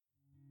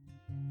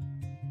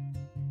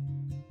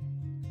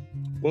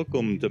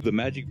Welcome to the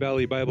Magic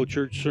Valley Bible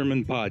Church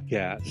Sermon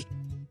Podcast.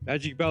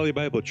 Magic Valley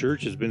Bible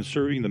Church has been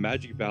serving the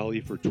Magic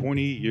Valley for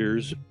 20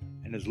 years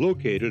and is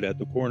located at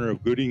the corner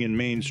of Gooding and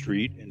Main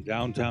Street in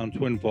downtown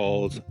Twin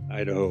Falls,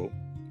 Idaho.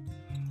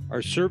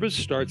 Our service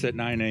starts at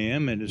 9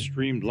 a.m. and is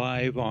streamed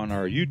live on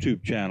our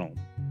YouTube channel.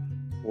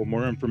 For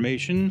more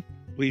information,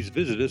 please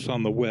visit us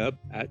on the web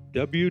at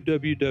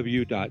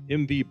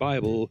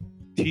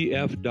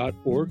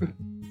www.mvbibletf.org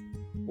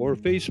or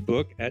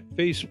Facebook at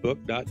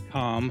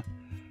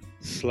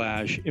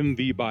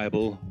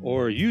facebook.com/mvbible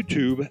or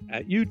YouTube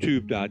at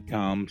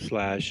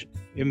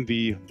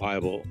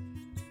youtube.com/mvbible.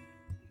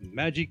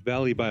 Magic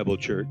Valley Bible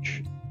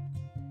Church,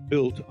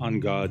 built on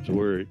God's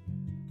Word.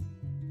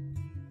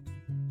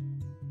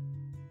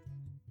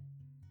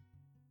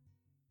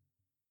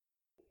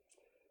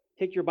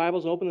 Take your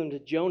Bibles, open them to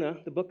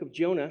Jonah, the book of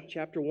Jonah,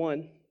 chapter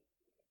 1.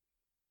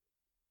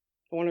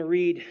 I want to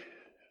read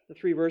the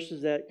three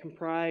verses that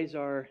comprise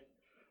our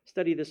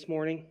study this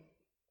morning.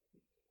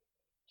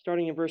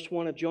 Starting in verse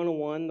 1 of Jonah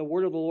 1, the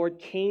word of the Lord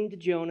came to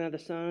Jonah, the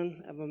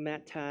son of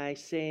Amittai,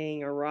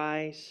 saying,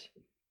 "Arise,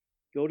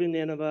 go to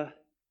Nineveh,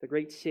 the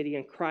great city,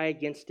 and cry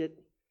against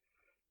it,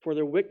 for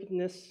their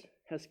wickedness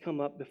has come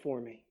up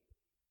before me."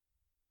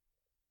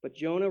 But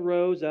Jonah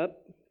rose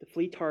up to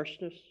flee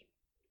Tarshish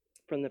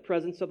from the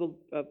presence of the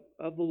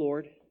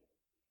Lord.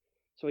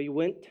 So he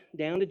went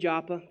down to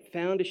Joppa,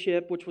 found a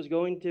ship which was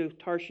going to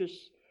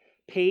Tarshish,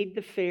 paid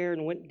the fare,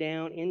 and went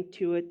down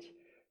into it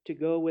to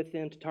go with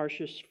them to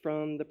Tarshish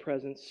from the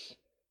presence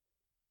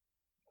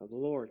of the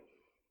Lord.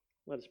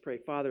 Let us pray.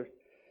 Father,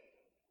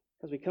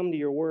 as we come to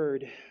your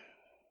word,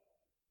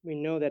 we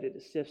know that it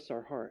assists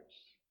our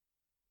hearts.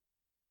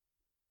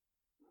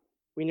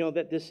 We know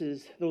that this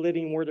is the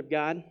living word of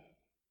God.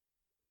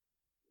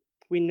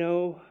 We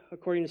know,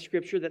 according to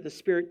Scripture, that the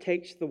Spirit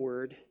takes the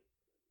word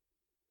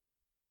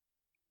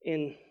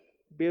and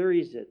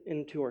buries it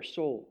into our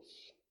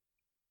souls.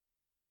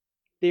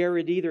 There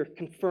it either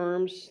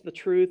confirms the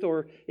truth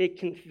or it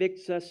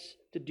convicts us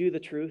to do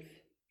the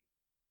truth.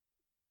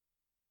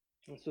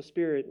 And so,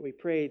 Spirit, we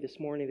pray this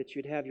morning that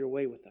you'd have your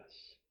way with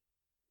us.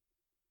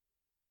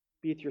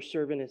 Be with your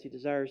servant as he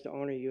desires to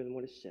honor you in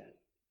what is said.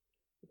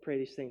 We pray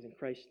these things in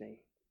Christ's name.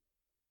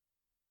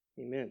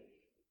 Amen.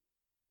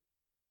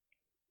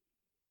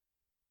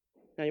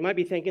 Now, you might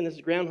be thinking this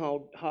is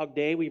Groundhog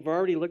Day. We've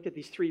already looked at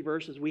these three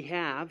verses. We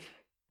have,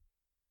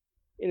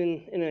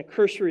 in a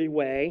cursory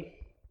way.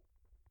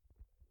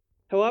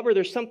 However,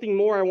 there's something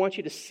more I want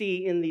you to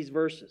see in these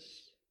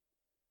verses.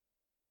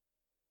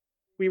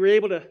 We were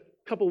able to, a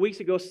couple weeks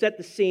ago, set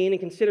the scene and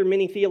consider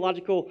many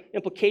theological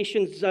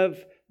implications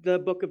of the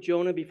book of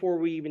Jonah before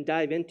we even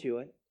dive into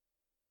it.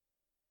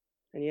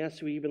 And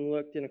yes, we even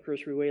looked in a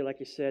cursory way,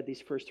 like you said,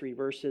 these first three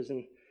verses.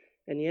 And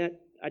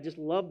yet, I just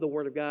love the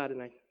Word of God,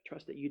 and I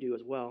trust that you do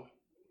as well.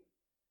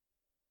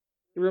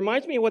 It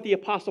reminds me of what the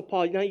Apostle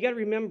Paul... Now, you got to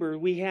remember,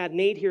 we had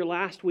Nate here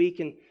last week,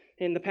 and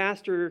the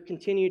pastor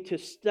continued to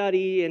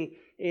study, and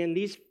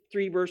these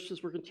three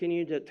verses were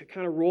continuing to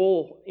kind of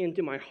roll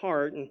into my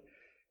heart. And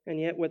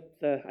yet,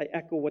 I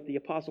echo what the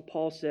Apostle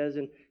Paul says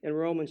in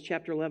Romans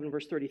chapter 11,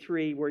 verse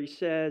 33, where he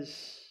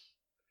says,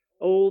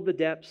 "Oh, the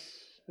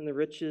depths and the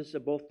riches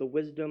of both the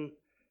wisdom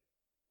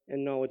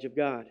and knowledge of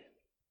God.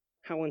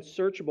 How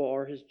unsearchable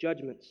are his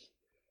judgments,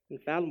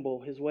 unfathomable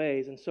his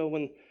ways." And so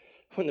when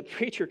the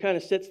preacher kind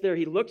of sits there,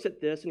 he looks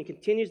at this and he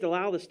continues to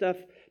allow the stuff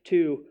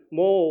to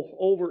mull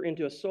over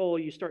into a soul,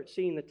 you start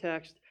seeing the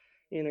text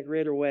in a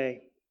greater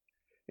way.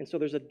 And so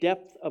there's a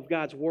depth of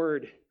God's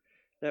word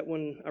that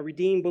when a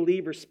redeemed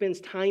believer spends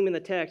time in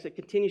the text, it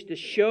continues to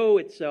show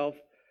itself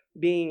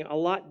being a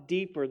lot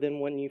deeper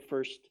than when you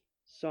first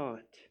saw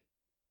it.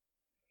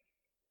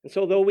 And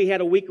so though we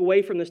had a week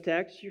away from this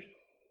text,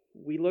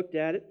 we looked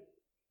at it,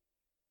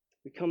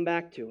 we come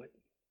back to it.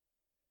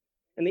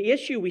 And the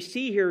issue we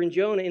see here in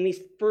Jonah in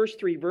these first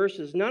three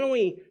verses, not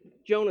only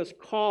Jonah's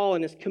call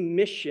and his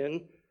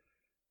commission,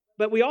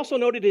 but we also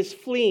noted his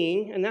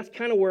fleeing, and that's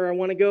kind of where I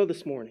want to go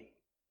this morning.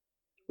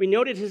 We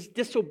noted his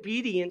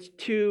disobedience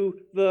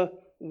to the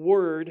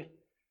Word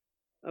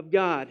of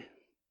God.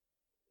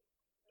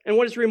 And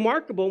what is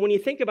remarkable, when you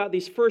think about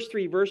these first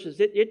three verses,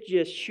 it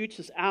just shoots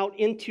us out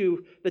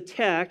into the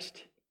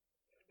text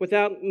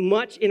without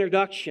much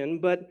introduction,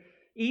 but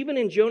even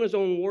in Jonah's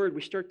own word,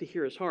 we start to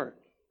hear his heart.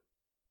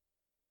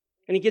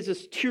 And he gives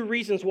us two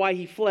reasons why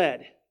he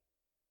fled.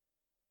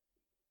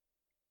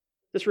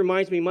 This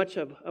reminds me much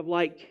of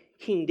like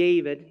King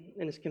David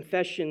and his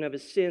confession of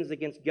his sins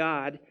against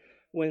God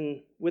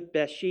with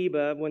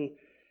Bathsheba, when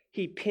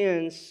he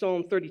pens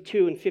Psalm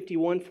 32 and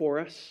 51 for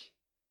us.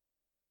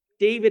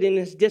 David, in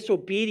his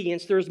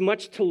disobedience, there's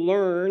much to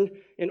learn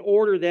in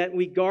order that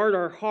we guard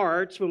our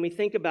hearts when we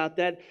think about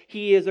that.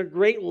 He is a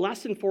great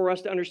lesson for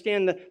us to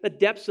understand the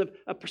depths of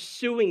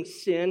pursuing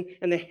sin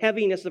and the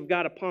heaviness of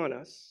God upon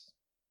us.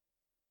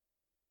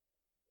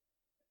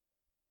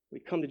 We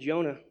come to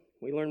Jonah,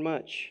 we learn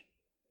much.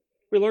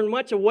 We learn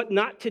much of what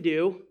not to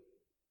do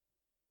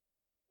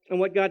and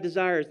what God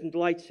desires and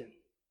delights in.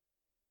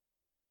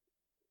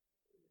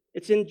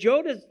 It's in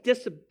Jonah's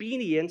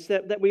disobedience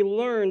that we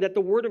learn that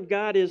the Word of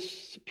God is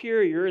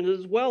superior and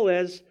as well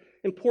as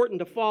important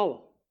to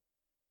follow.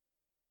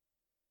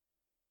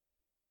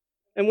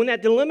 And when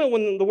that dilemma,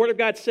 when the Word of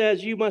God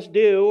says you must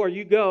do or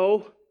you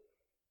go,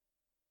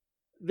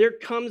 there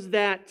comes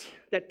that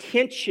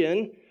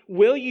tension.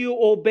 Will you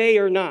obey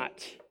or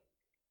not?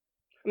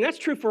 And that's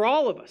true for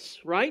all of us,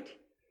 right?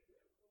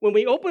 When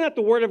we open up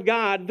the Word of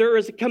God, there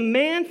is a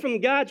command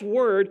from God's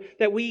Word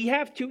that we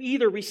have to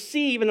either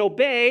receive and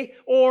obey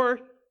or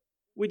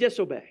we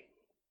disobey.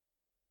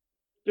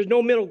 There's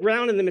no middle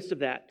ground in the midst of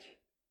that.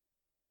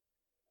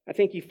 I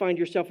think you find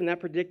yourself in that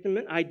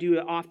predicament. I do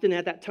often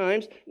at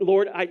times.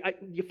 Lord,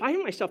 you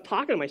find myself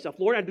talking to myself,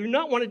 Lord, I do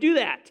not want to do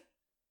that.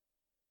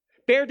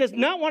 Bear does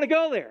not want to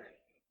go there.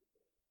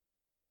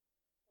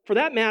 For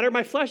that matter,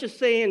 my flesh is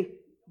saying,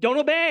 don't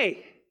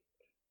obey.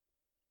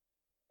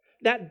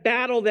 That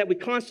battle that we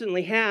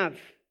constantly have.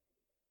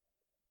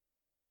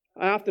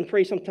 I often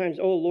pray sometimes,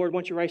 oh Lord,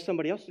 why don't you raise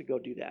somebody else to go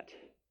do that?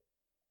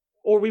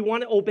 Or we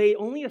want to obey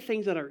only the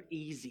things that are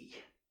easy.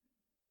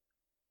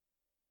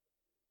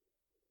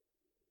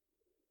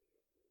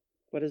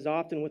 But as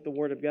often with the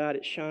Word of God,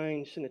 it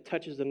shines and it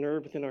touches the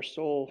nerve within our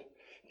soul.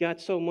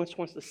 God so much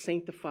wants to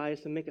sanctify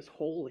us and make us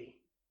holy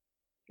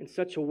in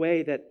such a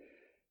way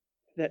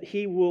that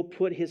He will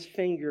put His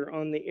finger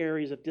on the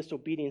areas of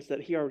disobedience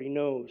that He already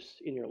knows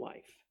in your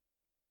life.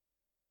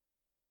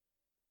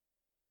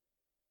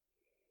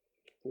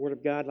 The Word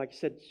of God, like I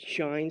said,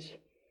 shines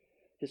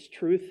His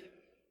truth.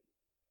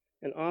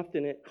 And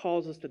often it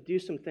calls us to do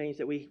some things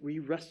that we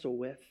wrestle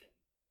with.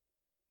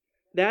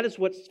 That is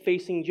what's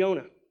facing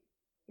Jonah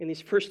in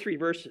these first 3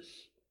 verses.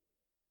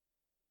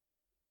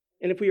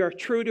 And if we are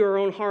true to our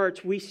own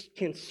hearts, we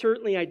can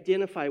certainly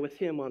identify with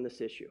him on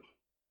this issue.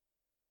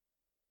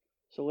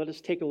 So let us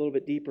take a little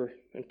bit deeper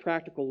and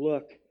practical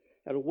look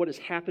at what is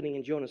happening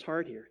in Jonah's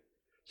heart here,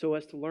 so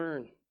as to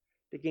learn,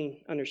 to gain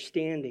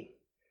understanding,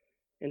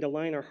 and to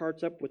line our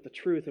hearts up with the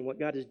truth and what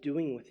God is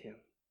doing with him.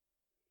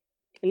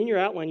 And in your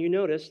outline, you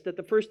notice that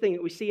the first thing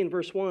that we see in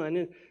verse 1,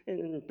 and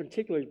in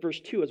particular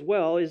verse 2 as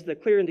well, is the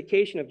clear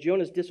indication of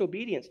Jonah's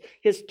disobedience,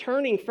 his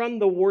turning from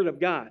the Word of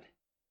God.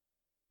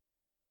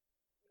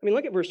 I mean,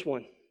 look at verse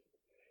 1.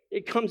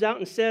 It comes out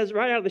and says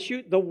right out of the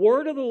chute, the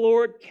word of the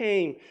Lord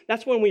came.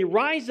 That's when we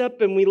rise up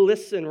and we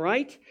listen,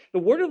 right? The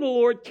word of the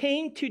Lord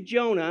came to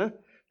Jonah,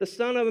 the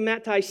son of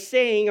Amittai,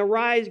 saying,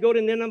 arise, go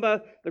to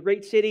Nineveh, the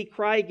great city,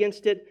 cry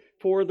against it,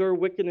 for their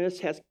wickedness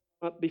has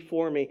come up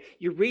before me.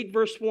 You read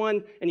verse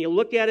 1 and you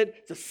look at it,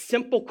 it's a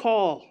simple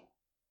call.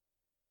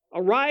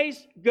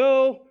 Arise,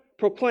 go,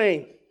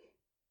 proclaim.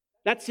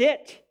 That's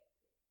it.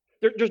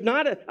 There's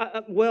not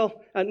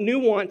a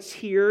nuance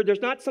here.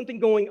 There's not something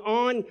going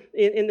on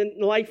in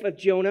the life of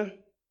Jonah.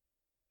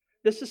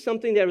 This is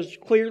something that was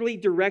clearly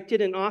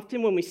directed, and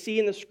often when we see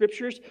in the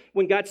Scriptures,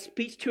 when God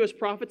speaks to his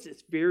prophets,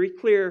 it's very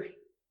clear.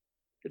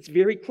 It's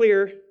very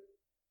clear.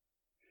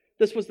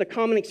 This was the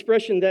common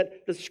expression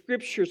that the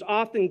Scriptures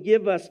often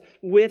give us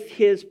with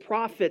his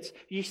prophets.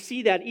 You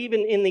see that even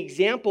in the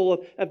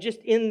example of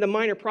just in the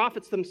minor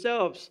prophets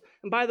themselves.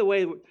 And by the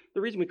way, the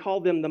reason we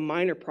call them the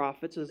minor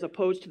prophets as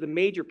opposed to the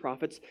major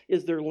prophets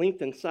is their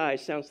length and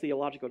size. Sounds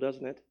theological,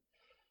 doesn't it?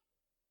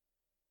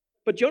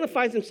 But Jonah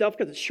finds himself,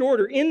 because it's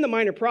shorter, in the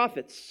minor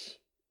prophets.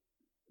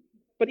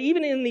 But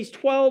even in these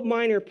 12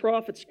 minor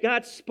prophets,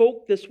 God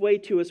spoke this way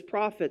to his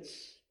prophets.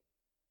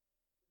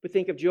 We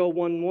think of Joel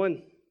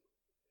 1:1.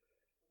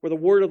 Where the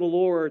word of the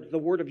Lord, the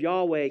word of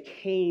Yahweh,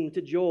 came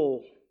to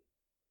Joel.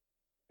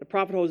 The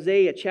prophet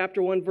Hosea,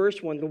 chapter 1,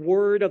 verse 1, the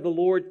word of the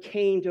Lord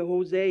came to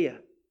Hosea.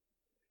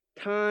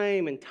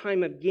 Time and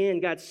time again,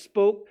 God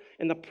spoke,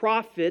 and the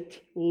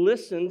prophet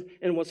listened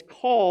and was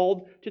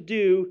called to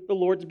do the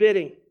Lord's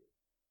bidding.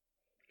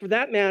 For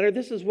that matter,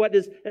 this is what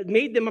has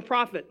made them a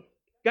prophet.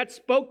 God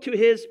spoke to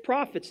his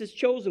prophets, his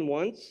chosen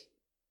ones,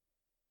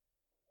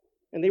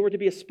 and they were to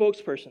be a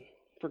spokesperson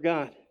for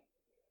God.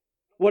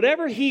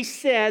 Whatever he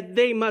said,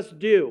 they must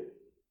do.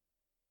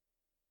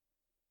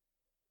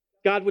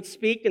 God would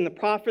speak and the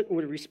prophet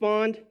would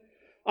respond.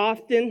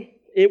 Often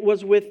it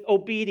was with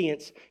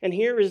obedience. And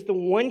here is the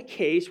one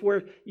case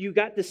where you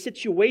got the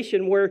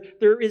situation where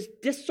there is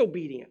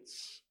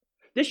disobedience.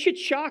 This should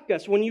shock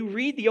us when you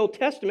read the Old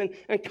Testament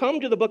and come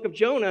to the book of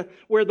Jonah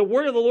where the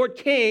word of the Lord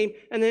came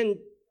and then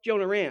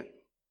Jonah ran.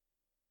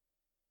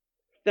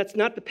 That's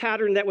not the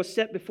pattern that was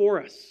set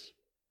before us.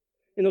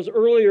 In those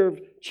earlier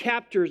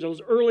chapters,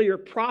 those earlier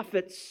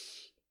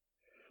prophets,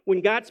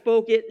 when God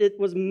spoke, it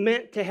was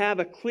meant to have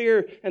a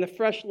clear and a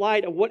fresh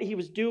light of what he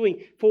was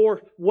doing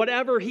for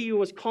whatever he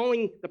was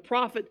calling the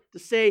prophet to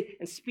say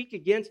and speak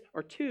against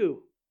or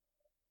to.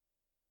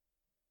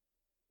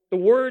 The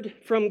word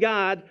from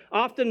God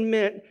often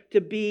meant to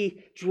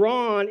be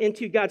drawn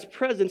into God's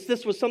presence.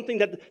 This was something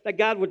that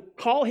God would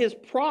call his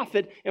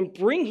prophet and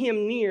bring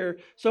him near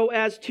so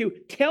as to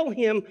tell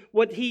him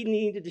what he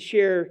needed to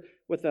share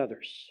with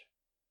others.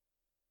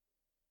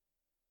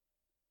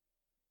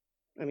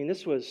 I mean,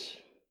 this was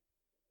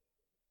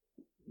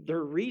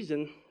their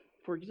reason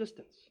for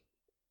existence.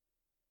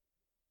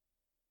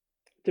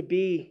 To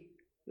be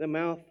the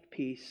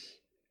mouthpiece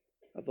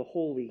of the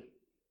holy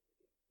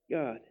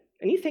God.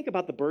 And you think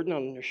about the burden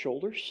on their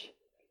shoulders.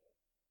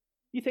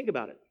 You think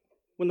about it.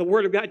 When the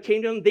word of God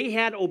came to them, they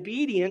had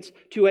obedience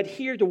to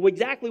adhere to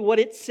exactly what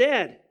it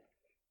said.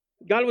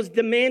 God was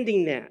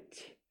demanding that.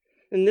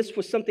 And this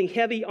was something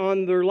heavy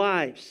on their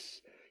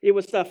lives. It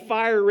was a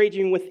fire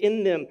raging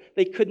within them.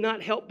 They could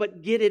not help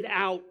but get it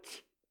out.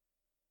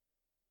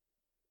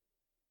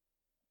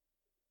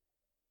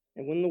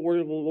 And when the word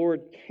of the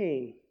Lord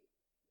came,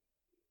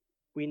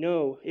 we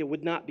know it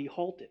would not be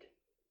halted.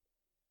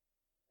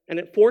 And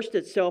it forced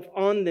itself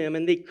on them,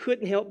 and they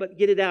couldn't help but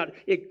get it out.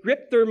 It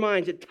gripped their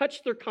minds. It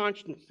touched their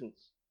consciences.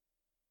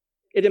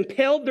 It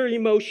impelled their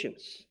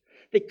emotions.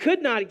 They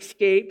could not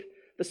escape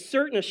the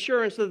certain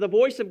assurance of the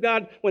voice of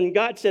God when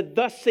God said,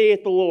 "Thus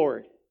saith the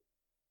Lord."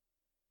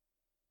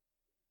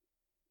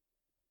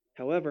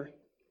 However,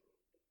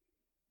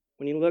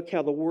 when you look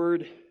how the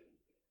word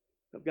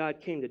of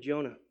God came to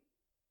Jonah,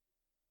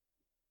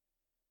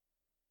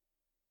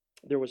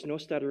 there was no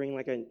stuttering,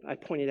 like I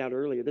pointed out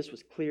earlier. This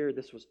was clear.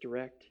 This was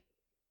direct.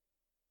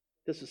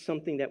 This is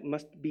something that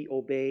must be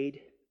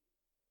obeyed.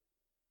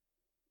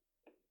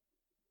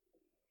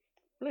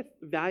 I want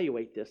to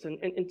evaluate this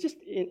and just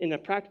in a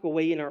practical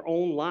way in our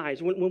own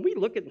lives. When we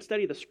look at and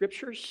study the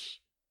Scriptures,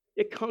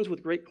 it comes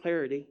with great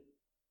clarity.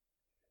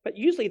 But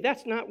usually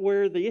that's not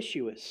where the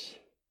issue is.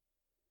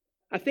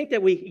 I think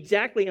that we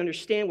exactly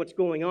understand what's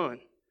going on.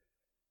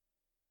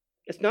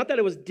 It's not that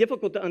it was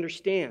difficult to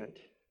understand.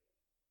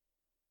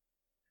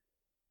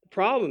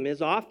 Problem is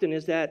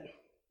that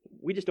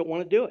we just don't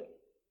want to do it.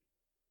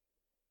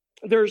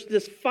 There's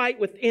this fight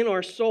within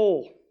our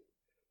soul.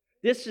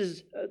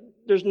 There's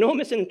no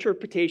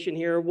misinterpretation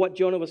here of what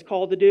Jonah was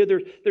called to do.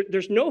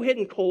 There's no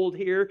hidden cold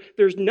here.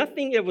 There's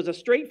nothing. It was a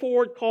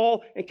straightforward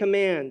call and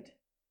command.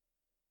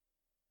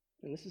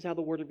 And this is how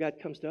the Word of God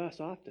comes to us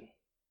often.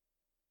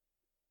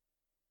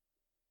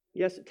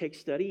 Yes, it takes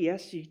study.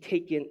 Yes, you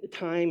take in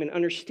time and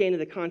understanding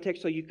the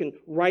context so you can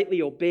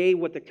rightly obey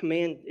what the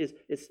command is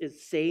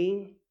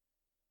saying.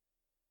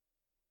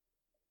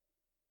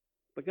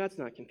 But God's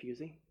not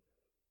confusing.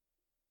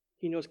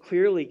 He knows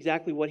clearly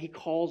exactly what He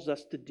calls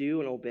us to do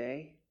and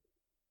obey.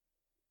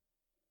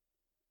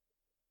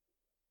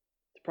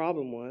 The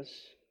problem was,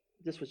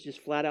 this was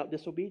just flat out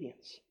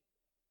disobedience.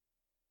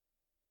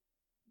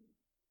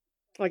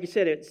 Like I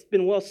said, it's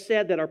been well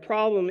said that our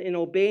problem in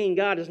obeying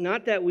God is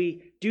not that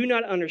we do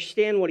not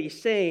understand what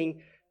He's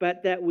saying,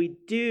 but that we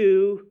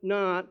do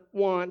not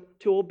want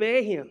to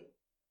obey Him.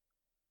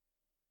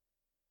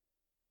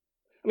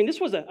 I mean,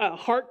 this was a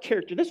heart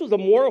character. This was a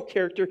moral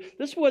character.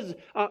 This was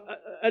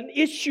an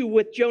issue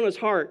with Jonah's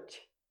heart.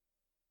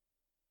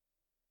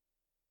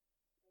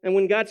 And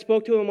when God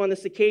spoke to him on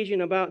this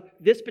occasion about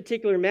this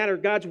particular matter,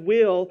 God's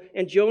will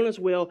and Jonah's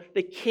will,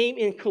 they came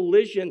in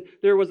collision.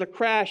 There was a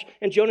crash,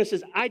 and Jonah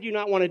says, "I do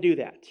not want to do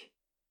that."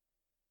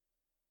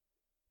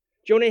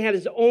 Jonah had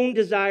his own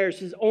desires,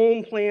 his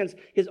own plans,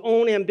 his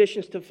own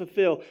ambitions to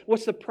fulfill.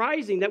 What's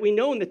surprising that we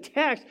know in the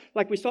text,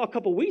 like we saw a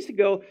couple weeks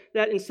ago,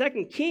 that in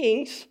 2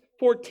 Kings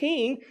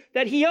 14,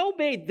 that he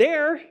obeyed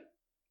there,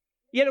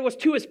 yet it was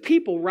to his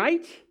people,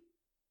 right?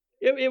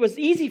 It was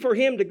easy for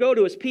him to go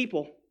to his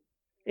people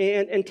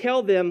and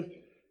tell them,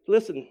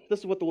 "Listen, this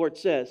is what the Lord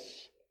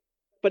says."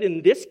 But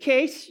in this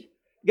case,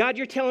 God,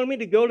 you're telling me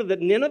to go to the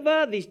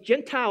Nineveh, these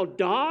Gentile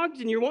dogs,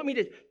 and you want me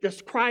to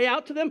just cry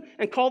out to them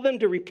and call them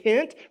to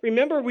repent?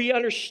 Remember, we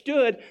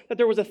understood that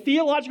there was a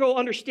theological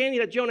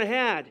understanding that Jonah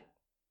had.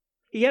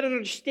 He had an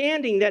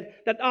understanding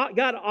that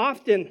God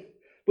often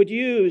would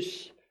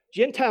use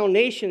Gentile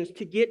nations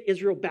to get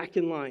Israel back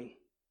in line.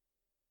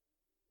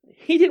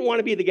 He didn't want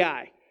to be the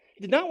guy.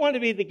 He did not want to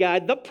be the guy,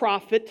 the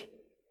prophet,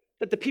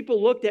 that the people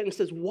looked at and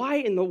says, "Why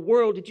in the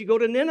world did you go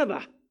to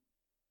Nineveh?"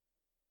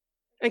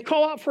 And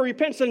call out for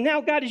repentance. And now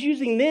God is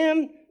using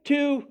them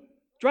to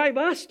drive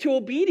us to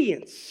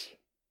obedience.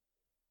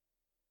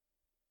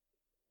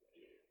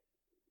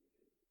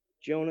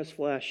 Jonah's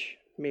flesh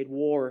made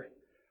war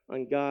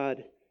on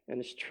God and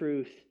His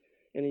truth.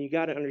 And you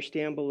got to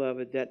understand,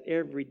 beloved, that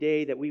every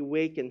day that we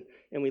wake and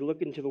we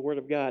look into the Word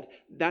of God,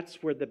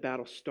 that's where the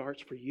battle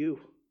starts for you,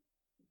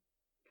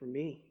 for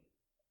me.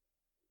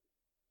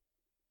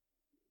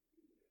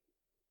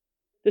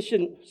 This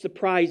shouldn't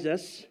surprise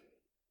us.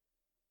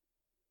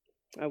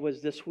 I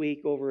was this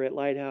week over at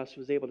Lighthouse,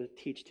 was able to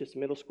teach to some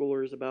middle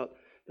schoolers about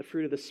the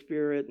fruit of the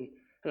Spirit.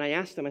 And I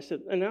asked them, I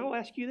said, and I'll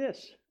ask you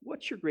this,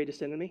 what's your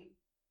greatest enemy?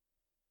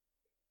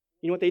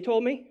 You know what they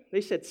told me?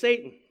 They said,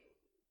 Satan.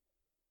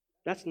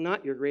 That's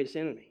not your greatest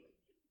enemy.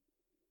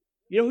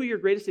 You know who your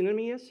greatest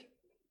enemy is?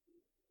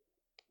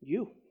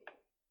 You.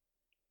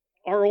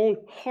 Our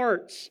own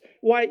hearts.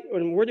 Why?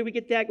 And where do we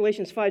get that?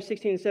 Galatians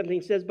 5:16 and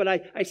 17 says, "But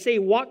I say,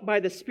 walk by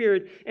the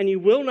Spirit, and you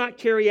will not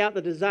carry out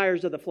the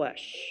desires of the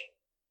flesh.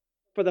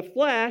 For the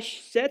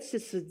flesh sets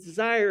its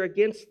desire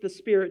against the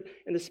Spirit,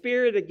 and the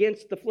Spirit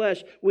against the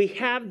flesh." We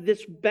have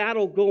this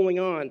battle going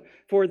on.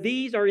 "For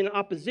these are in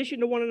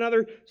opposition to one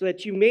another, so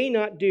that you may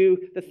not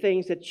do the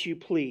things that you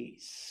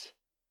please."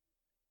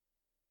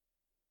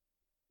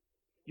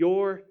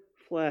 Your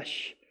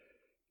flesh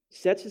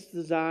sets its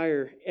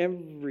desire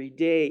every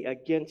day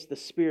against the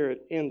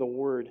Spirit and the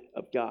Word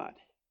of God.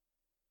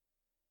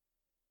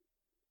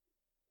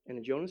 And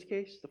in Jonah's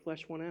case, the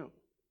flesh won out.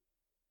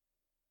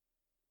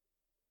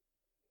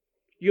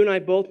 You and I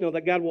both know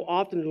that God will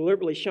often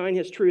deliberately shine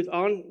His truth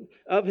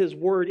of His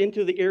Word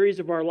into the areas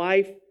of our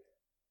life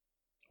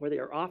where they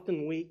are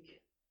often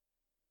weak.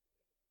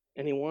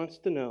 And He wants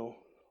to know,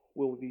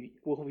 will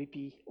we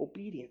be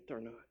obedient or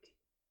not?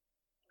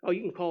 Oh,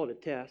 you can call it a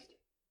test.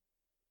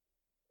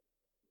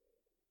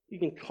 You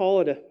can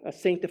call it a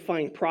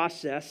sanctifying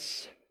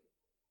process.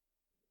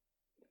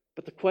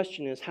 But the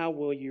question is, how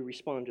will you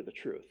respond to the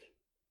truth?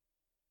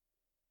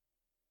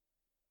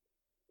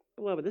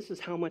 Beloved, this is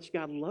how much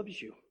God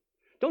loves you.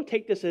 Don't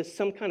take this as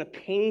some kind of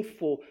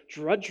painful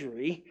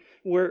drudgery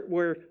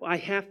where I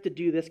have to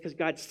do this because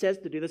God says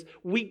to do this.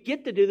 We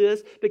get to do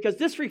this because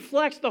this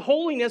reflects the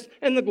holiness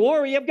and the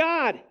glory of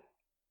God.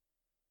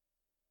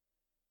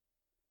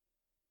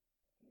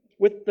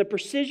 With the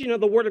precision of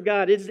the Word of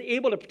God, it is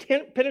able to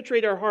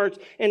penetrate our hearts,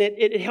 and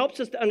it helps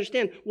us to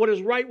understand what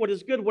is right, what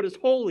is good, what is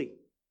holy.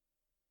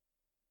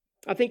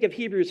 I think of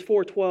Hebrews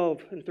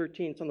 4:12 and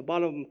 13. It's on the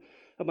bottom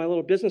of my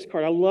little business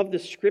card. I love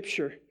this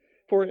scripture,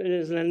 for it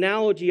is an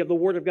analogy of the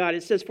Word of God.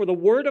 It says, "For the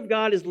Word of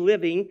God is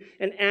living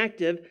and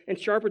active and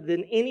sharper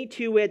than any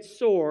two-edged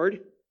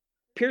sword,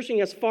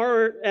 piercing as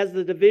far as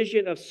the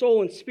division of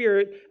soul and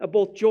spirit, of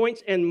both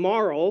joints and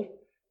marrow,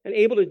 and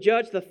able to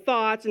judge the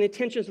thoughts and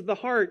intentions of the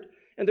heart.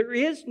 And there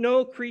is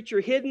no creature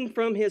hidden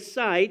from His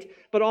sight,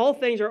 but all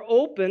things are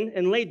open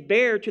and laid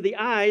bare to the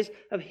eyes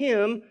of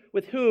Him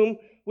with whom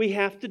we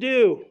have to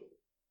do."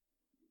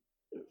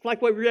 It's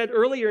like what we read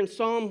earlier in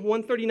Psalm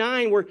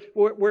 139,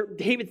 where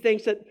David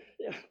thinks that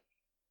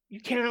you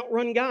can't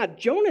outrun God.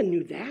 Jonah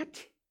knew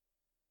that.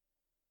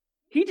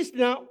 He just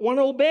did not want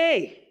to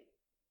obey.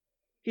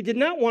 He did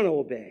not want to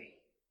obey.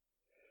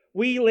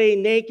 We lay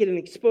naked and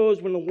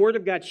exposed when the Word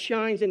of God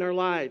shines in our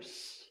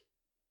lives.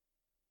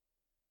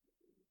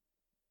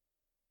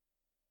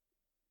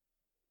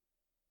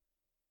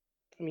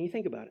 I mean, you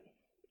think about it.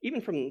 Even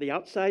from the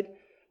outside,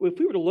 if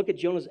we were to look at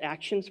Jonah's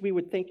actions, we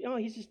would think, oh,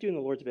 he's just doing the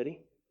Lord's bidding.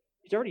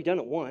 He's already done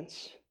it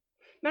once.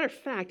 Matter of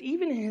fact,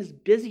 even in his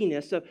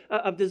busyness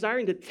of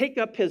desiring to take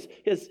up his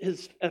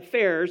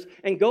affairs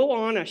and go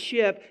on a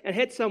ship and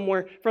head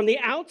somewhere, from the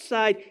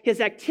outside,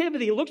 his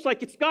activity looks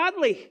like it's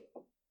godly.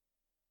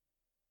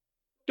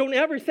 Don't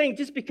ever think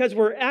just because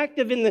we're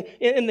active in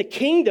the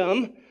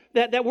kingdom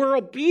that we're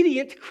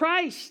obedient to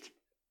Christ.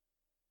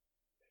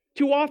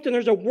 Too often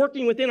there's a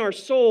working within our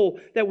soul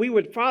that we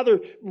would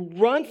rather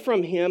run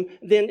from Him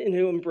than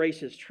to embrace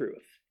His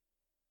truth.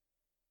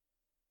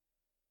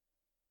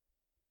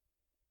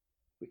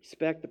 We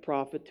expect the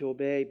prophet to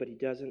obey, but he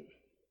doesn't.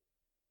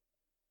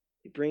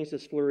 He brings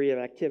this flurry of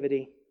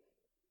activity.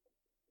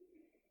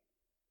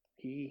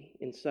 He,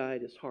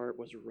 inside his heart,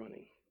 was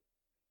running.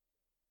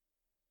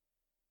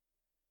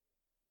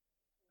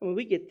 And when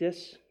we get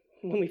this,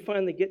 when we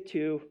finally get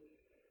to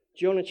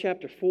Jonah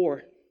chapter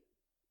 4,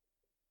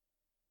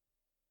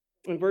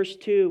 in verse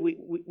 2,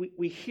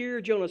 we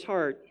hear Jonah's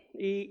heart.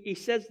 He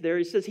says,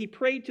 he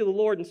prayed to the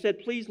Lord and said,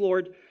 "Please,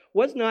 Lord,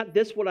 was not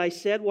this what I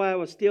said while I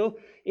was still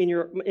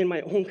in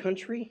my own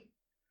country?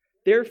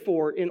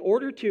 Therefore, in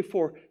order to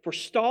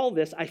forestall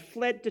this, I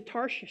fled to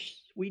Tarshish."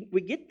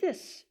 We get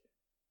this.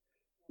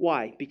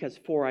 Why? Because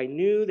 "for I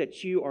knew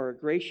that you are a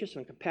gracious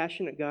and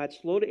compassionate God,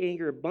 slow to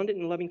anger, abundant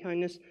in loving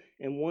kindness,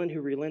 and one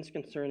who relents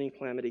concerning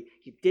calamity."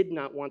 He did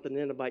not want the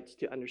Ninevites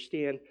to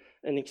understand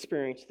and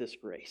experience this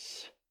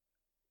grace.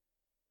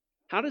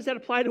 How does that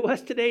apply to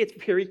us today?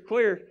 It's very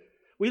clear.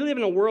 We live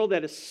in a world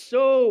that is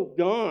so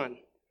gone,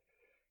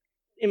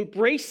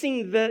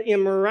 embracing the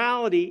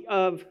immorality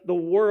of the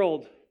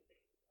world,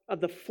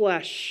 of the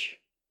flesh.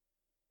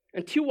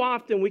 And too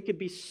often we could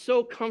be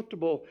so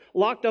comfortable,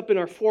 locked up in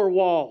our four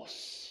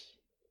walls,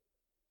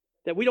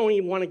 that we don't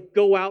even want to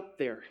go out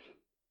there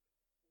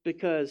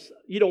because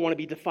you don't want to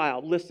be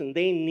defiled. Listen,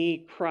 they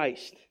need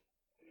Christ.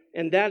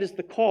 And that is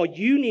the call.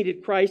 You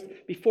needed Christ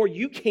before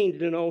you came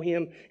to know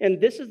Him. And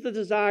this is the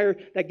desire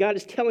that God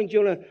is telling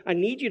Jonah, I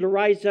need you to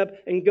rise up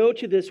and go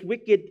to this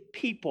wicked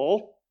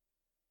people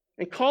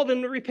and call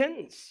them to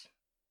repentance.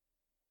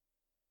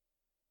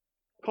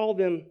 Call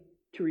them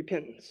to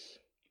repentance.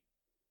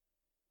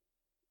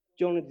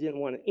 Jonah didn't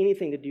want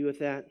anything to do with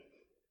that.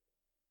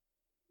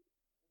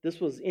 This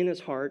was in his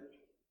heart.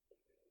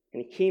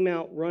 And he came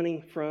out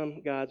running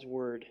from God's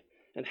word.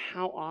 And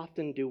how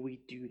often do we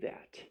do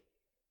that?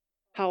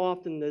 How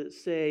often does it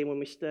say when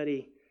we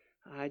study,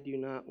 I do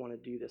not want to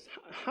do this?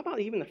 How about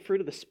even the fruit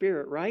of the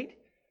Spirit, right?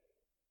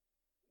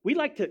 We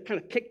like to kind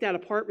of pick that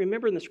apart.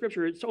 Remember in the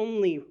Scripture, it's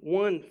only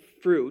one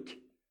fruit.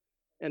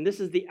 And this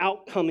is the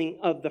outcoming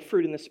of the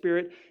fruit in the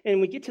Spirit. And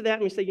we get to that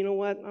and we say, you know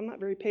what? I'm not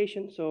very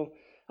patient, so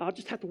I'll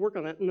just have to work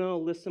on that. No,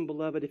 listen,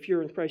 beloved, if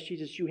you're in Christ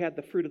Jesus, you have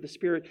the fruit of the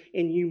Spirit,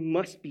 and you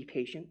must be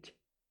patient.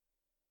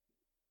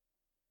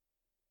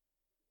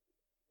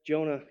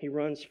 Jonah, he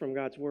runs from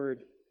God's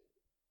word.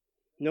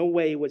 No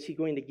way was he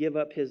going to give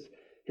up his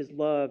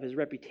love, his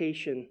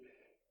reputation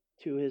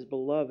to his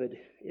beloved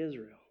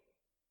Israel.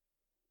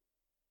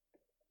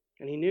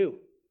 And he knew.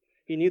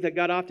 He knew that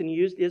God often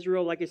used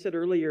Israel, like I said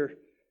earlier,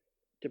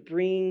 to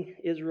bring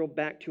Israel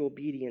back to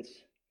obedience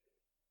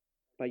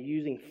by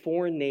using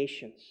foreign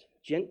nations,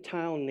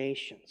 Gentile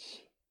nations,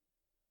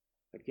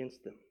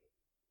 against them.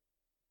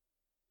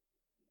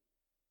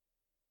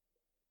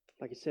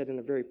 Like I said, in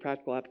a very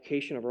practical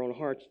application of our own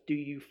hearts, do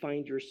you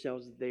find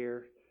yourselves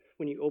there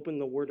when you open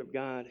the Word of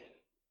God?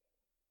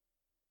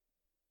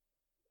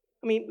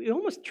 I mean, we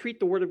almost treat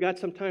the Word of God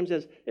sometimes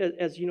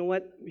as you know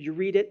what? You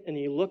read it and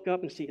you look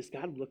up and see, is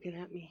God looking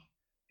at me?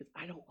 Because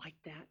I don't like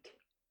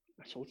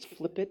that. So let's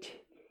flip it.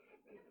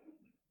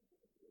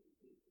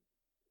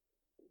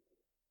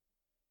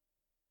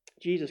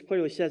 Jesus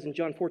clearly says in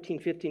John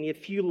 14:15,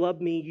 if you love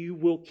me, you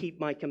will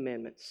keep my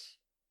commandments.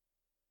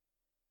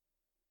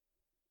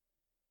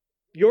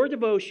 Your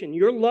devotion,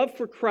 your love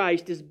for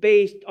Christ is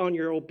based on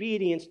your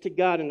obedience to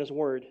God and His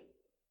Word.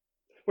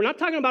 We're not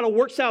talking about a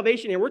work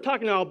salvation here. We're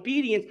talking about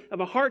obedience of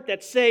a heart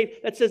that's saved,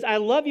 that says, I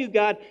love you,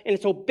 God, and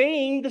it's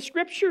obeying the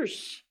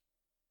Scriptures.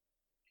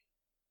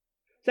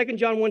 2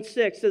 John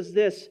 1:6 says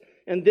this,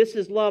 and this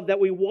is love, that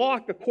we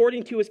walk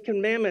according to His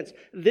commandments.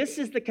 This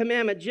is the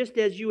commandment, just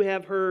as you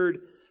have heard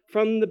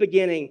from the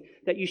beginning,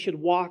 that you should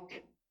walk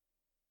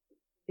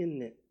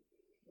in it,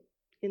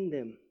 in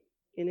them,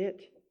 in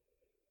it.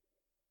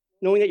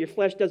 Knowing that your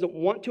flesh doesn't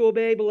want to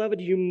obey,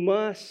 beloved, you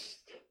must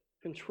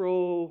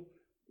control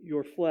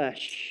your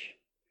flesh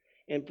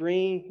and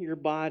bring your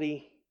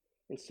body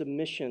in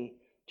submission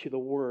to the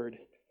Word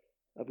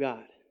of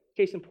God.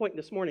 Case in point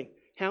this morning,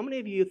 how many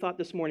of you thought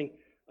this morning,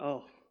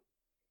 oh,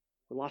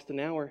 we lost an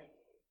hour?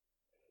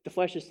 The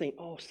flesh is saying,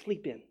 oh,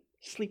 sleep in,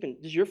 sleep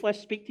in. Does your flesh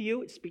speak to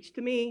you? It speaks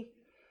to me.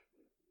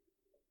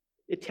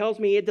 It tells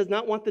me it does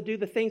not want to do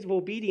the things of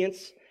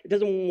obedience. It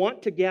doesn't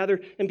want to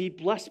gather and be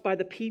blessed by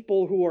the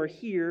people who are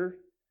here.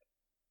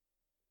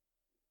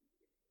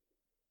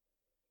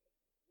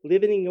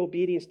 Living in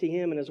obedience to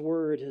Him and His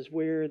Word is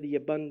where the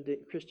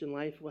abundant Christian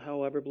life,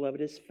 however, beloved,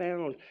 is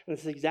found. And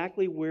this is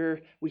exactly where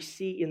we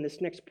see in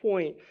this next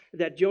point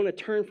that Jonah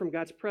turned from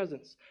God's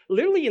presence.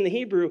 Literally in the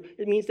Hebrew,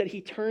 it means that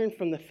he turned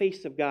from the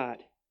face of God.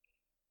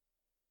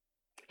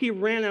 He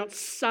ran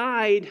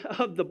outside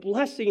of the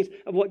blessings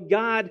of what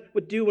God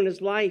would do in his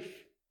life.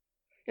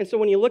 And so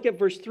when you look at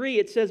verse 3,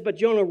 it says, but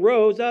Jonah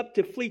rose up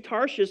to flee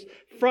Tarshish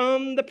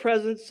from the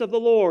presence of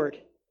the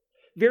Lord.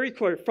 Very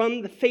clear,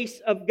 from the face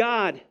of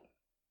God.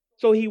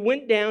 So he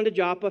went down to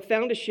Joppa,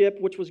 found a ship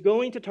which was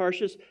going to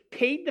Tarshish,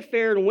 paid the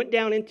fare and went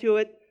down into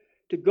it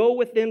to go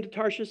with them to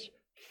Tarshish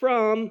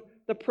from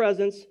the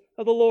presence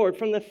of the Lord,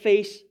 from the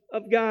face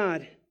of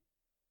God.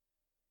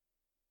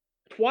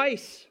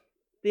 Twice,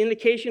 the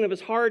indication of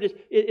his heart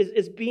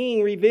is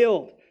being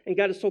revealed. And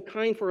God is so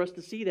kind for us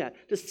to see that,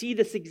 to see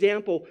this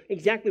example,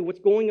 exactly what's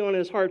going on in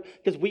his heart,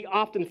 because we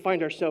often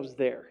find ourselves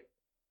there.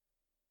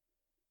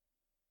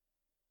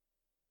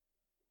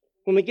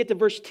 When we get to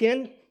verse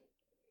 10,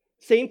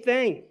 same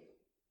thing.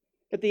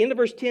 At the end of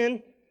verse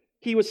 10,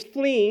 he was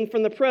fleeing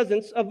from the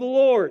presence of the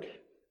Lord.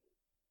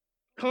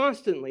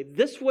 Constantly.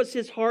 This was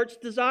his heart's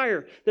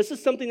desire. This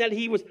is something that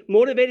he was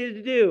motivated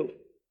to do.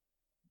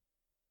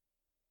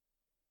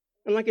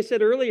 And like I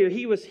said earlier,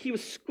 he was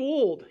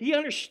schooled. He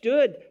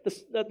understood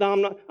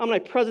the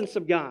omnipresence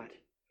of God.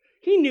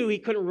 He knew he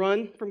couldn't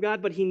run from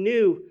God, but he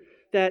knew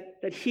that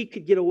he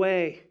could get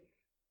away.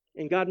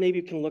 And God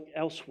maybe can look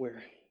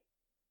elsewhere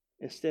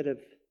instead of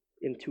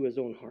into his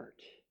own heart.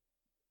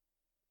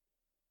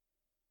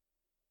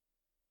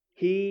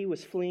 He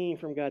was fleeing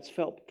from God's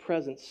felt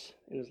presence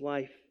in his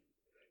life.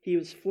 He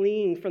was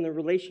fleeing from the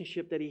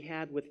relationship that he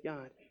had with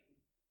God.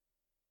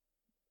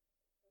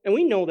 And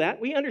we know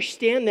that. We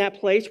understand that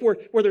place where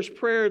there's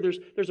prayer,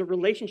 there's a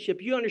relationship.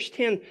 You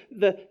understand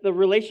the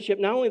relationship,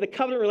 not only the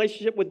covenant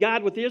relationship with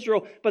God, with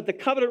Israel, but the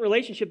covenant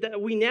relationship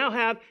that we now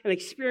have and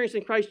experience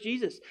in Christ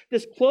Jesus.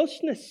 This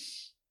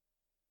closeness.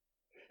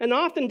 And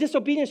often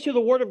disobedience to the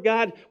Word of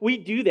God, we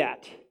do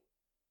that.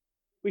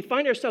 We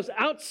find ourselves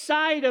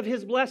outside of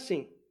His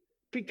blessing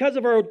because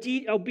of our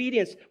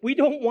obedience. We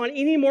don't want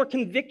any more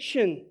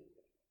conviction.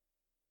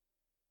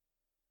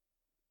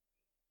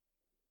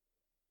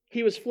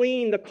 He was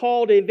fleeing the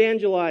call to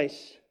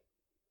evangelize.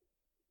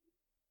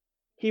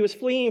 He was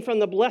fleeing from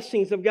the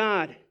blessings of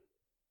God.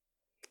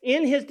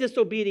 In his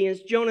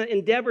disobedience, Jonah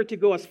endeavored to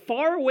go as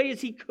far away as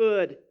he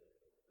could.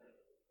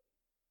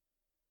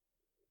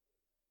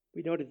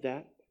 We noted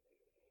that.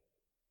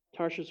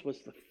 Tarshish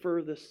was the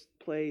furthest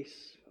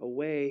place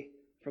away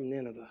from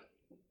Nineveh.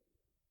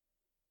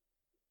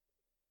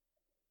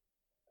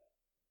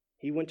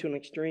 He went to an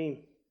extreme.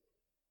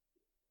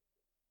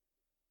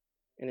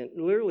 And it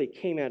literally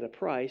came at a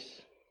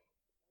price,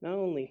 not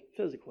only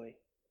physically,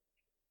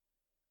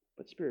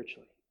 but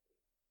spiritually.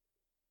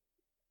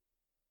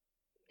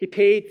 He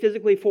paid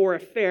physically for a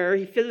fare.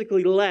 He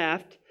physically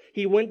left.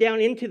 He went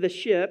down into the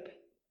ship.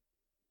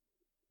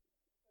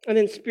 And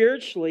then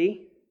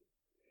spiritually,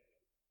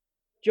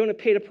 Jonah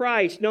paid a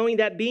price, knowing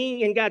that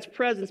being in God's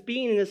presence,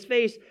 being in His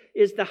face,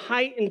 is the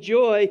height and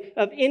joy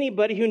of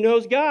anybody who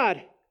knows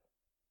God.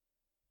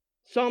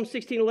 Psalm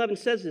 16:11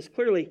 says this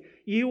clearly.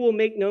 You will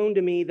make known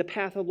to me the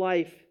path of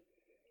life.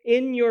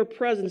 In your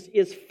presence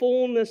is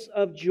fullness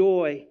of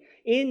joy.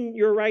 In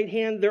your right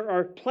hand there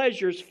are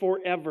pleasures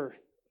forever.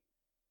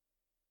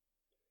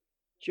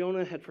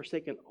 Jonah had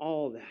forsaken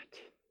all that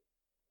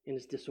in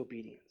his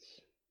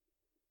disobedience.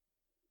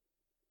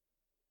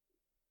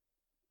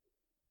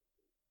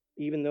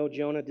 Even though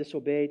Jonah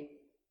disobeyed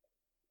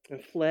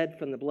and fled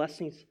from the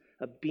blessings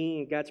of being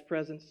in God's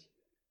presence,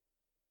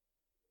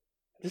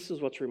 this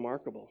is what's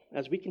remarkable.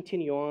 As we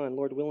continue on,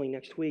 Lord willing,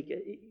 next week,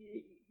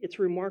 it's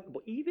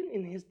remarkable. Even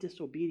in his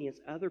disobedience,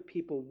 other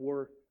people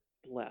were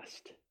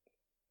blessed.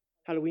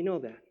 How do we know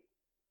that?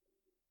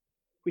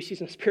 We see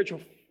some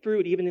spiritual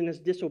fruit even in his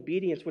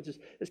disobedience, which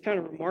is kind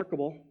of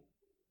remarkable.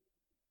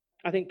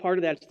 I think part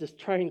of that is just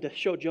trying to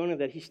show Jonah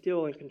that he's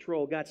still in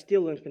control. God's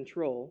still in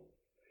control.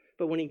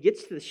 But when he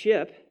gets to the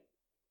ship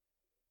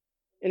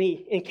and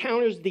he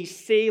encounters these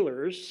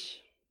sailors,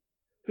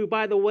 who,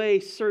 by the way,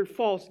 serve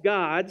false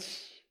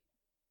gods,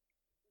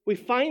 we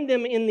find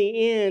them in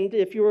the end,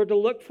 if you were to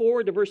look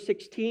forward to verse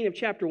 16 of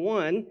chapter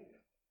 1,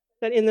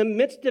 that in the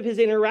midst of his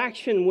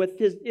interaction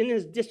in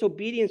his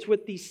disobedience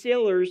with these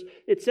sailors,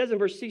 it says in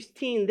verse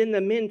 16, then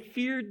the men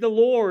feared the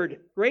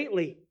Lord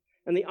greatly,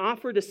 and they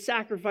offered a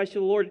sacrifice to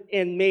the Lord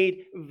and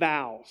made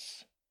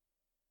vows.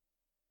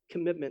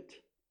 Commitment.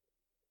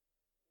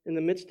 In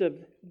the midst of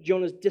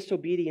Jonah's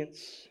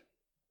disobedience.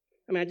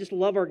 I just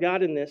love our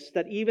God in this,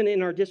 that even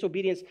in our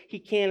disobedience, he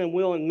can and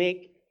will and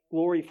make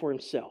glory for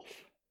himself.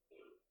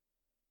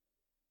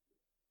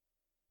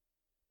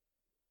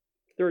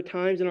 There are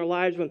times in our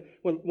lives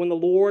when the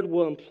Lord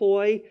will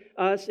employ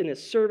us in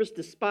his service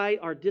despite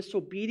our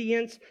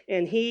disobedience,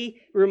 and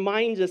he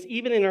reminds us,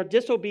 even in our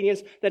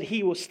disobedience, that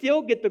he will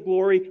still get the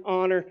glory,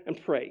 honor,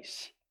 and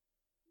praise.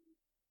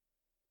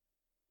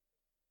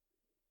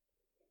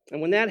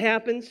 And when that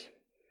happens,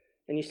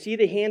 and you see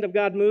the hand of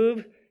God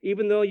move,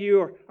 even though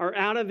you are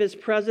out of his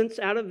presence,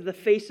 out of the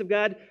face of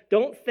God,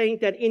 don't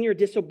think that in your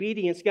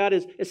disobedience, God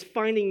is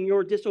finding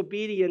your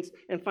disobedience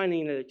and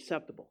finding it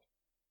acceptable.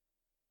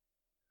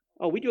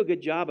 Oh, we do a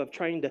good job of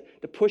trying to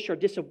push our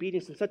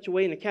disobedience in such a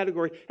way in a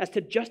category as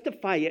to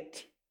justify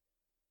it.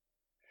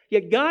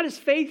 Yet God is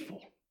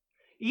faithful,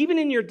 even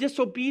in your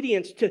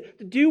disobedience, to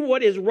do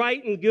what is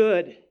right and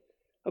good,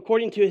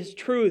 according to his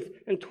truth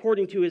and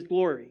according to his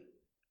glory.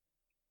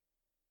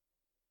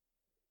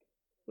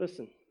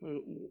 Listen,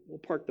 we'll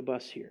park the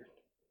bus here.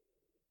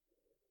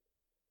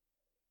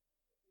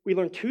 We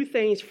learn two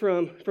things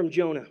from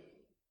Jonah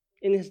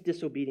in his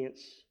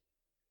disobedience.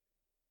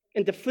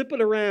 And to flip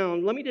it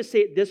around, let me just say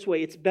it this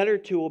way: it's better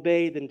to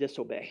obey than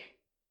disobey.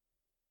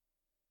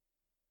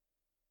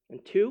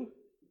 And two,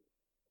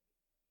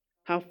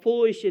 how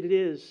foolish it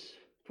is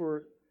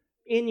for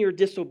in your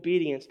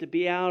disobedience to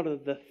be out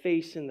of the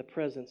face and the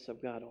presence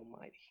of God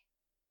Almighty.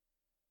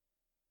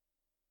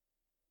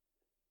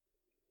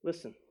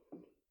 Listen,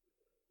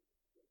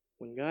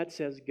 when God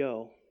says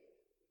go,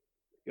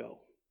 go.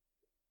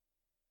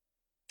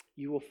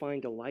 You will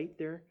find delight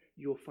there.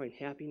 You will find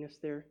happiness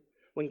there.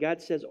 When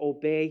God says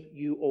obey,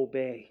 you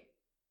obey.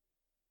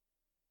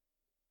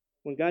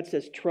 When God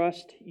says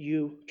trust,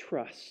 you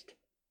trust.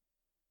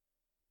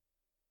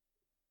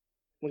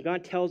 When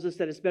God tells us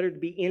that it's better to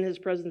be in his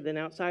presence than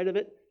outside of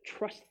it,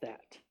 trust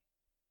that.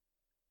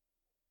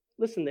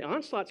 Listen, the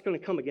onslaught's going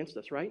to come against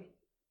us, right?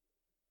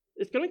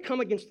 It's going to come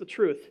against the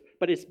truth,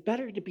 but it's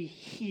better to be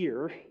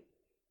here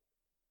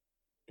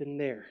than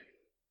there.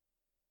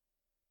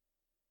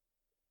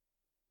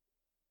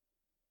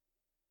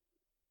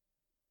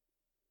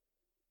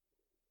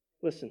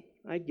 Listen,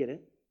 I get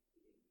it.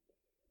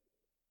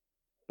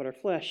 But our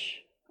flesh,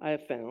 I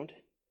have found,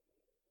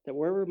 that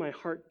wherever my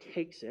heart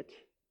takes it,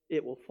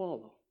 it will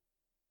follow.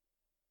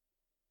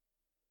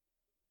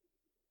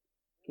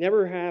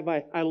 Never have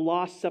I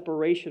lost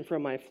separation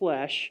from my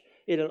flesh.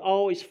 It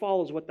always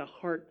follows what the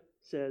heart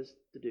says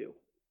to do.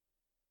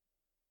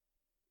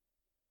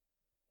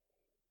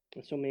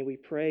 And so may we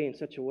pray in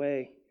such a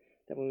way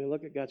that when we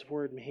look at God's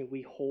word, may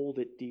we hold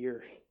it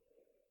dear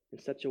in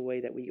such a way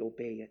that we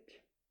obey it,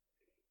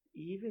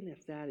 even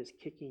if that is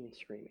kicking and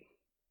screaming.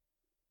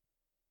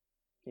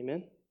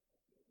 Amen?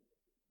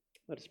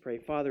 Let us pray.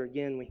 Father,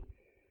 again, we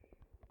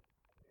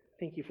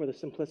thank you for the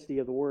simplicity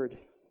of the word.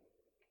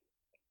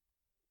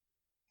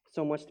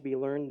 So much to be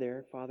learned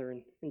there, Father,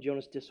 in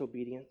Jonah's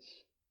disobedience.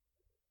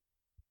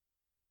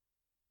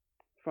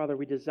 Father,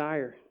 we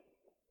desire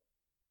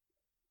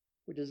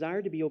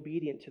to be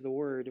obedient to the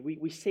word.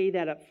 We say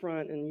that up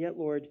front, and yet,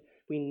 Lord,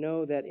 we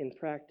know that in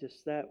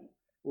practice that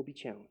will be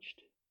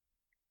challenged.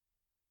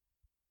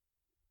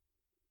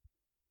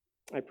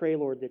 I pray,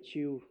 Lord, that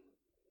you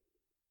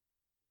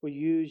will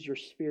use your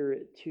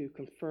Spirit to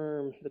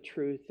confirm the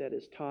truth that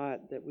is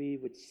taught, that we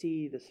would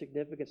see the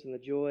significance and the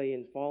joy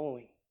in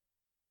following.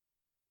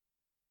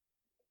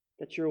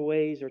 That your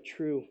ways are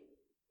true.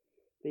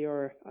 They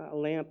are a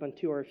lamp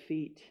unto our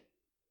feet.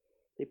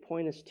 They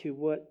point us to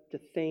what to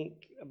think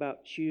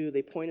about you.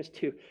 They point us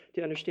to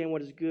understand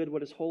what is good,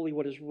 what is holy,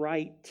 what is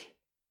right.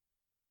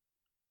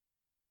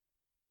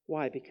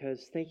 Why?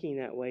 Because thinking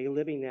that way,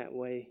 living that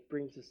way,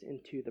 brings us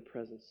into the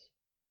presence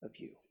of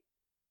you.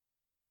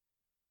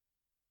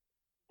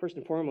 First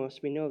and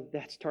foremost, we know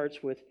that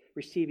starts with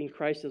receiving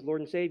Christ as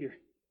Lord and Savior,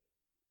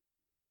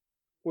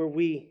 where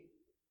we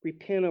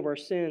repent of our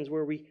sins,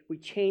 where we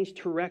change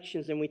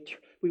directions and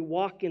we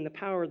walk in the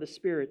power of the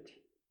Spirit.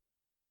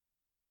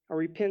 Our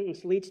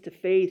repentance leads to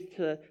faith,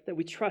 that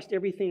we trust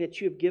everything that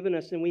you have given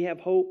us, and we have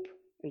hope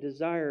and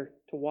desire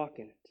to walk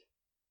in it.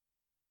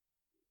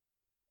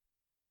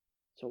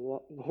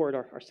 So, Lord,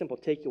 our simple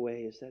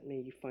takeaway is that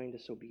may you find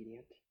us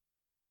obedient,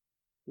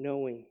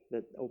 knowing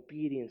that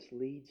obedience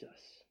leads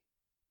us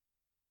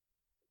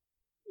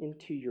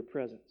into your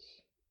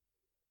presence,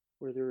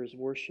 where there is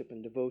worship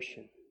and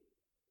devotion,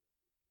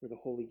 where the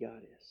Holy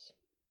God is.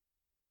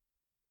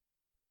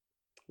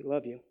 We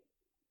love you,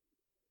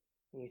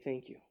 and we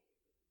thank you.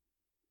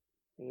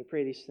 And we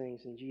pray these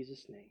things in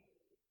Jesus' name.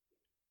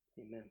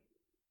 Amen.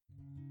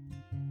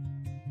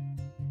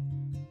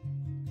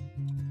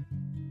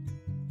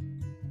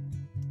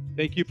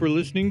 Thank you for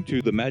listening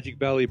to the Magic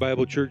Valley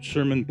Bible Church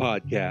Sermon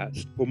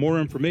Podcast. For more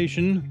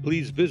information,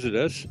 please visit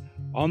us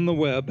on the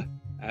web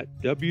at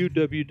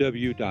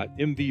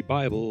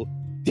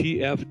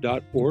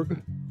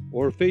www.mvbibletf.org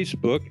or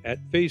Facebook at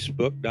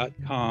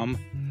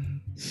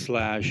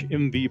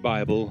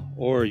facebook.com/mvbible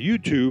or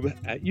YouTube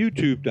at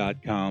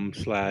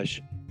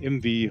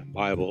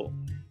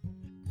youtube.com/mvbible.